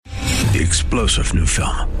The explosive new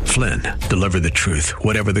film, Flynn, deliver the truth,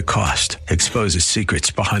 whatever the cost, exposes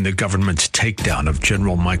secrets behind the government's takedown of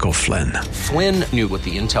General Michael Flynn. Flynn knew what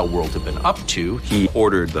the intel world had been up to. He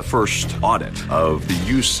ordered the first audit of the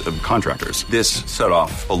use of contractors. This set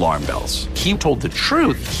off alarm bells. He told the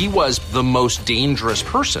truth. He was the most dangerous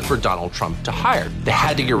person for Donald Trump to hire. They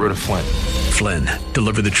had to get rid of Flynn. Flynn,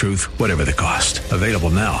 deliver the truth, whatever the cost. Available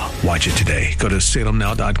now. Watch it today. Go to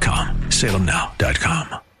salemnow.com.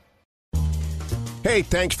 salemnow.com. Hey,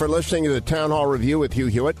 thanks for listening to the Town Hall Review with Hugh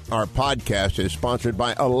Hewitt. Our podcast is sponsored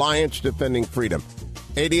by Alliance Defending Freedom.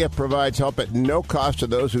 ADF provides help at no cost to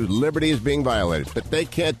those whose liberty is being violated, but they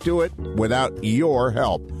can't do it without your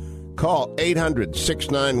help. Call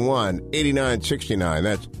 800-691-8969.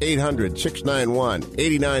 That's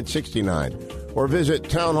 800-691-8969. Or visit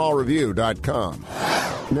townhallreview.com.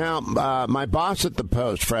 Now, my boss at the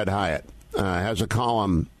Post, Fred Hyatt, has a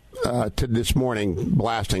column to this morning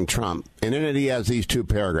blasting Trump. And in it, he has these two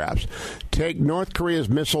paragraphs. Take North Korea's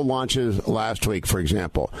missile launches last week, for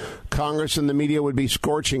example. Congress and the media would be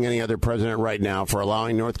scorching any other president right now for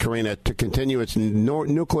allowing North Korea to continue its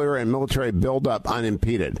nuclear and military buildup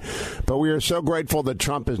unimpeded. But we are so grateful that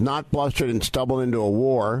Trump has not blustered and stumbled into a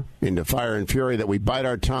war, into fire and fury, that we bite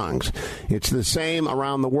our tongues. It's the same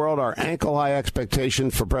around the world. Our ankle-high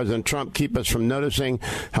expectations for President Trump keep us from noticing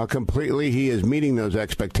how completely he is meeting those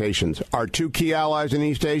expectations. Our two key allies in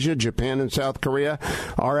East Asia, Japan and South Korea,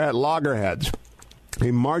 are at loggerheads. A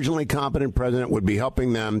marginally competent president would be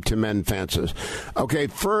helping them to mend fences. Okay,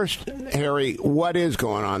 first, Harry, what is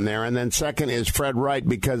going on there? And then second, is Fred right?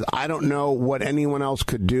 Because I don't know what anyone else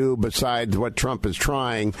could do besides what Trump is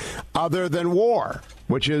trying other than war,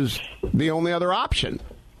 which is the only other option.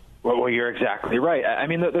 Well, you're exactly right. I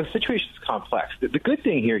mean, the situation is complex. The good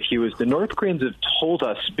thing here, Hugh, is the North Koreans have told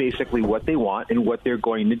us basically what they want and what they're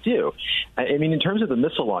going to do. I mean, in terms of the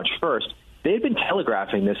missile launch first, they had been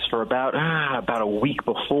telegraphing this for about a week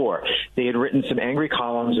before. They had written some angry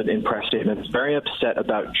columns and press statements, very upset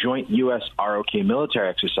about joint U.S. ROK military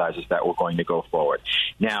exercises that were going to go forward.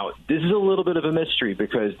 Now, this is a little bit of a mystery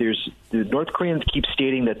because the North Koreans keep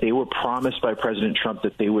stating that they were promised by President Trump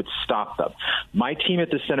that they would stop them. My team at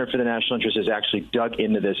the Center for the National Interest has actually dug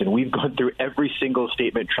into this, and we've gone through every single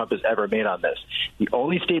statement Trump has ever made on this. The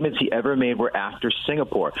only statements he ever made were after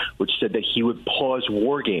Singapore, which said that he would pause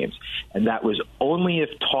war games, and that was only if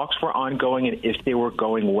talks were ongoing and if they were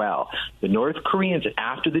going well. The North Koreans,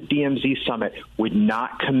 after the DMZ summit, would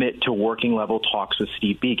not commit to working-level talks with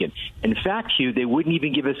Steve Biegun. In fact, Hugh, they wouldn't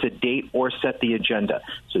even give us a date or set the agenda.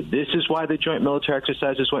 So this is why the joint military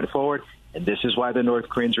exercises went forward, and this is why the North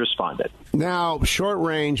Koreans responded. Now,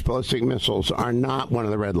 short-range ballistic missiles are not one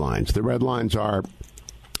of the red lines. The red lines are,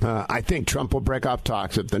 I think Trump will break off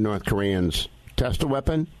talks if the North Koreans test a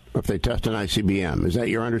weapon or if they test an ICBM. Is that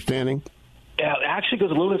your understanding? Yeah, it actually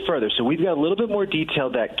goes a little bit further. So we've got a little bit more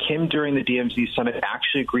detail that Kim, during the DMZ summit,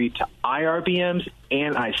 actually agreed to IRBMs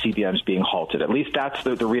and ICBMs being halted. At least that's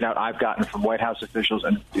the readout I've gotten from White House officials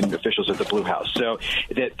and officials at the Blue House. So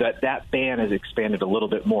that ban has expanded a little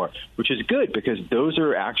bit more, which is good because those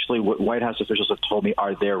are actually what White House officials have told me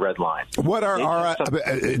are their red lines. What are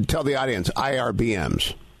tell the audience,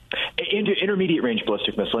 IRBMs? Intermediate range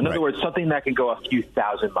ballistic missile. In other words, something that can go a few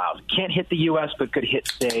thousand miles. Can't hit the U.S., but could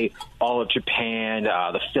hit, say, all of Japan,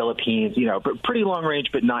 the Philippines, pretty long range,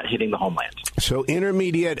 but not hitting the homeland. So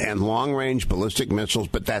intermediate and long range ballistic missiles,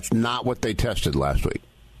 but that's not what they tested last week.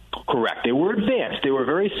 Correct. They were advanced. They were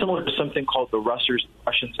very similar to something called the Russians'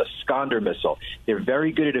 Iskander missile. They're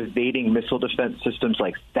very good at evading missile defense systems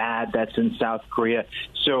like THAAD that's in South Korea.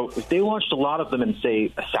 So if they launched a lot of them in,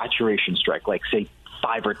 say, a saturation strike, like, say,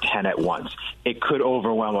 5 or 10 at once, it could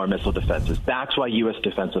overwhelm our missile defenses. That's why U.S.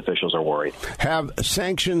 defense officials are worried. Have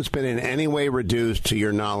sanctions been in any way reduced, to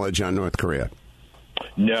your knowledge, on North Korea?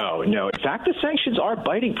 No. In fact, the sanctions are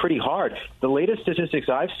biting pretty hard. The latest statistics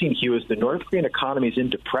I've seen, Hugh, is the North Korean economy is in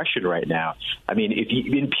depression right now. I mean,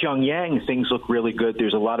 in Pyongyang, things look really good.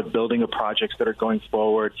 There's a lot of building of projects that are going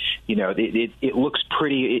forward. It looks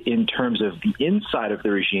pretty in terms of the inside of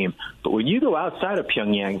the regime. But when you go outside of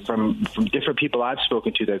Pyongyang, from different people I've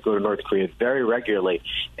spoken to that go to North Korea very regularly,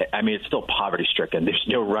 I mean, it's still poverty-stricken. There's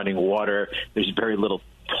no running water. There's very little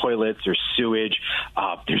toilets or sewage.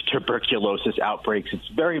 There's tuberculosis outbreaks. It's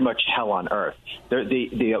very much hell on earth.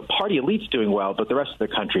 The party elite's doing well, but the rest of the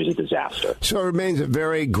country is a disaster. So it remains a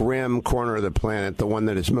very grim corner of the planet, the one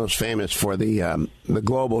that is most famous for the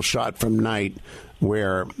global shot from night,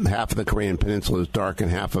 where half of the Korean peninsula is dark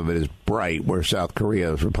and half of it is bright, where South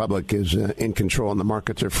Korea's republic is in control and the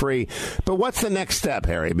markets are free. But what's the next step,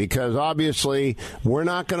 Harry? Because obviously we're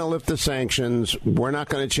not going to lift the sanctions. We're not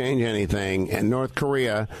going to change anything. And North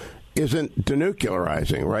Korea isn't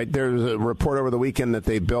denuclearizing, right? There's a report over the weekend that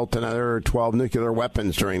they built another 12 nuclear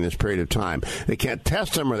weapons during this period of time. They can't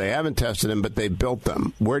test them, or they haven't tested them, but they built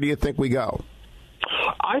them. Where do you think we go?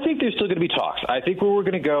 I think there's still going to be talks. I think where we're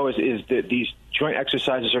going to go is that these joint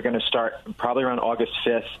exercises are going to start probably around August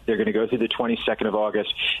 5th. They're going to go through the 22nd of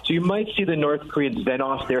August. So you might see the North Koreans vent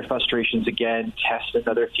off their frustrations again, test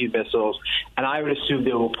another few missiles, and I would assume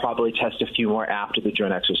they will probably test a few more after the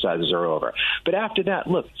joint exercises are over. But after that,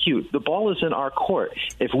 look, Hugh, the ball is in our court.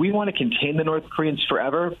 If we want to contain the North Koreans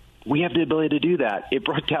forever, we have the ability to do that. It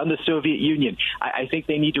brought down the Soviet Union. I think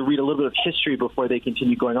they need to read a little bit of history before they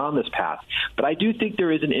continue going on this path. But I do think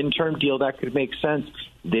there is an interim deal that could make sense.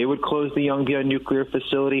 They would close the Yongbyon nuclear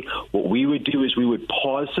facility. What we would do is we would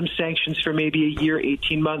pause some sanctions for maybe a year,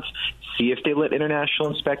 18 months, see if they let international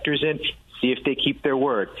inspectors in, see if they keep their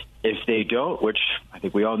word. If they don't, which I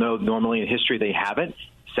think we all know normally in history they haven't,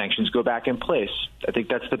 sanctions go back in place. I think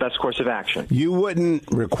that's the best course of action. You wouldn't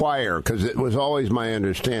require, because it was always my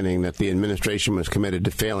understanding that the administration was committed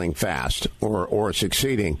to failing fast or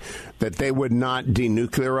succeeding, that they would not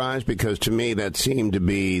denuclearize, because to me that seemed to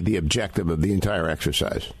be the objective of the entire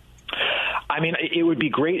exercise. I mean, it would be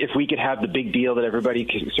great if we could have the big deal that everybody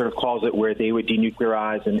sort of calls it, where they would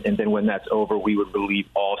denuclearize, and then when that's over, we would relieve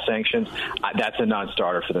all sanctions. That's a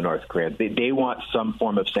non-starter for the North Koreans. They want some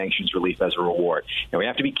form of sanctions relief as a reward. Now, we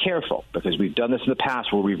have to be careful, because we've done this in the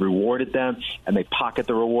past where we've rewarded them, and they pocket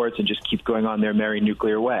the rewards and just keep going on their merry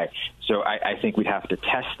nuclear way. So I think we'd have to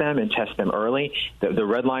test them and test them early. The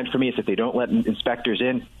red line for me is if they don't let inspectors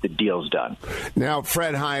in, the deal's done. Now,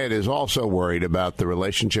 Fred Hyatt is also worried about the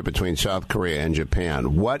relationship between South Korea and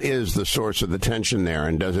Japan. What is the source of the tension there,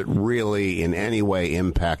 and does it really in any way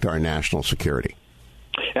impact our national security?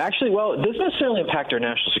 Actually, well, it doesn't necessarily impact our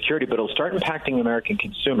national security, but it'll start impacting American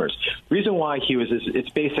consumers. The reason why, Hugh, is it's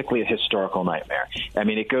basically a historical nightmare. I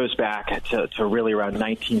mean, it goes back to really around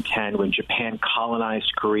 1910 when Japan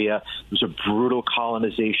colonized Korea. It was a brutal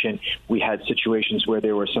colonization. We had situations where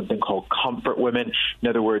there were something called comfort women. In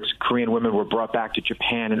other words, Korean women were brought back to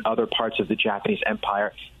Japan and other parts of the Japanese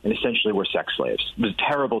empire and essentially were sex slaves. It was a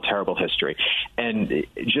terrible, terrible history. And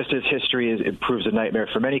just as history it proves a nightmare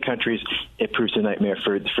for many countries, it proves a nightmare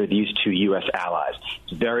for these two U.S. allies.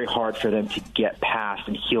 It's very hard for them to get past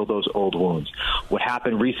and heal those old wounds. What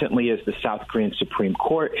happened recently is the South Korean Supreme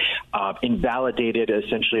Court invalidated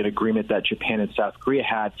essentially an agreement that Japan and South Korea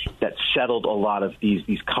had that settled a lot of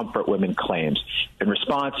these comfort women claims. In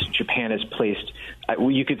response, Japan has placed,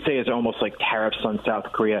 you could say, is almost like tariffs on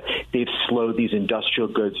South Korea. They've slowed these industrial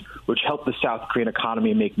goods, which help the South Korean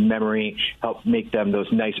economy make memory, help make them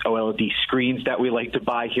those nice OLED screens that we like to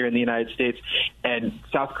buy here in the United States. And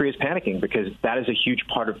South Korea is panicking because that is a huge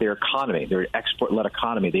part of their economy, their export-led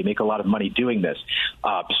economy. They make a lot of money doing this.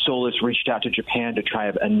 Seoul has reached out to Japan to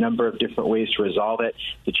try a number of different ways to resolve it.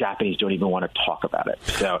 The Japanese don't even want to talk about it.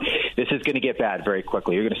 So this is going to get bad very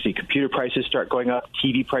quickly. You're going to see computer prices start going up,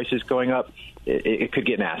 TV prices going up. It could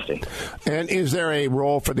get nasty. And is there a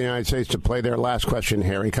role for the United States to play there? Last question,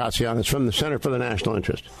 Harry Kazianis from the Center for the National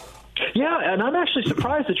Interest. Yeah, and I'm actually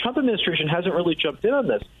surprised the Trump administration hasn't really jumped in on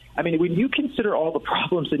this. I mean, when you consider all the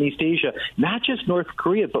problems in East Asia, not just North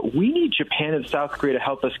Korea, but we need Japan and South Korea to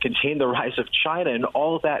help us contain the rise of China and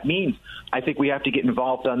all of that means. I think we have to get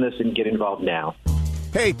involved on this and get involved now.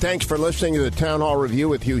 Hey, thanks for listening to the Town Hall Review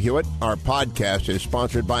with Hugh Hewitt. Our podcast is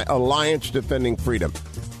sponsored by Alliance Defending Freedom.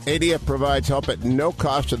 ADF provides help at no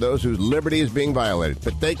cost to those whose liberty is being violated,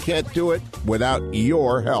 but they can't do it without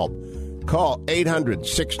your help. Call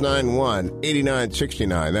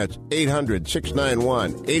 800-691-8969. That's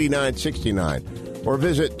 800-691-8969. Or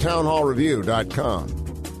visit townhallreview.com.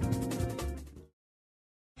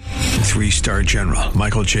 3-star General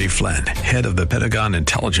Michael J. Flynn, head of the Pentagon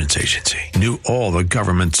Intelligence Agency, knew all the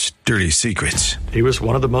government's dirty secrets. He was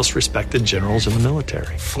one of the most respected generals in the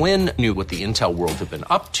military. Flynn knew what the intel world had been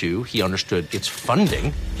up to. He understood its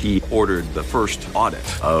funding. He ordered the first audit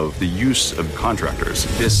of the use of contractors.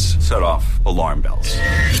 This set off alarm bells.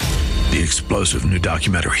 The explosive new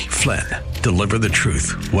documentary, Flynn, Deliver the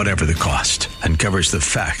Truth, Whatever the Cost, uncovers the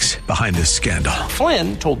facts behind this scandal.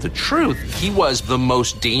 Flynn told the truth. He was the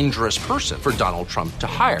most dangerous person for Donald Trump to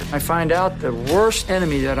hire. I find out the worst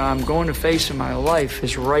enemy that I'm going to face in my life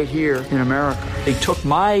is right here in America. They took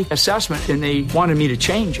my assessment and they wanted me to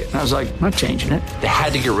change it. And I was like, I'm not changing it. They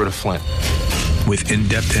had to get rid of Flynn. With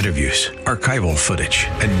in-depth interviews, archival footage,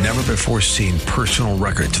 and never-before-seen personal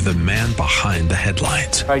records of the man behind the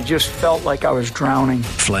headlines. I just felt like I was drowning.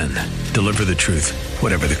 Flynn, Deliver the Truth,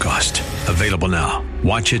 Whatever the Cost. Available now.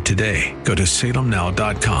 Watch it today. Go to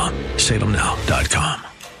salemnow.com. salemnow.com.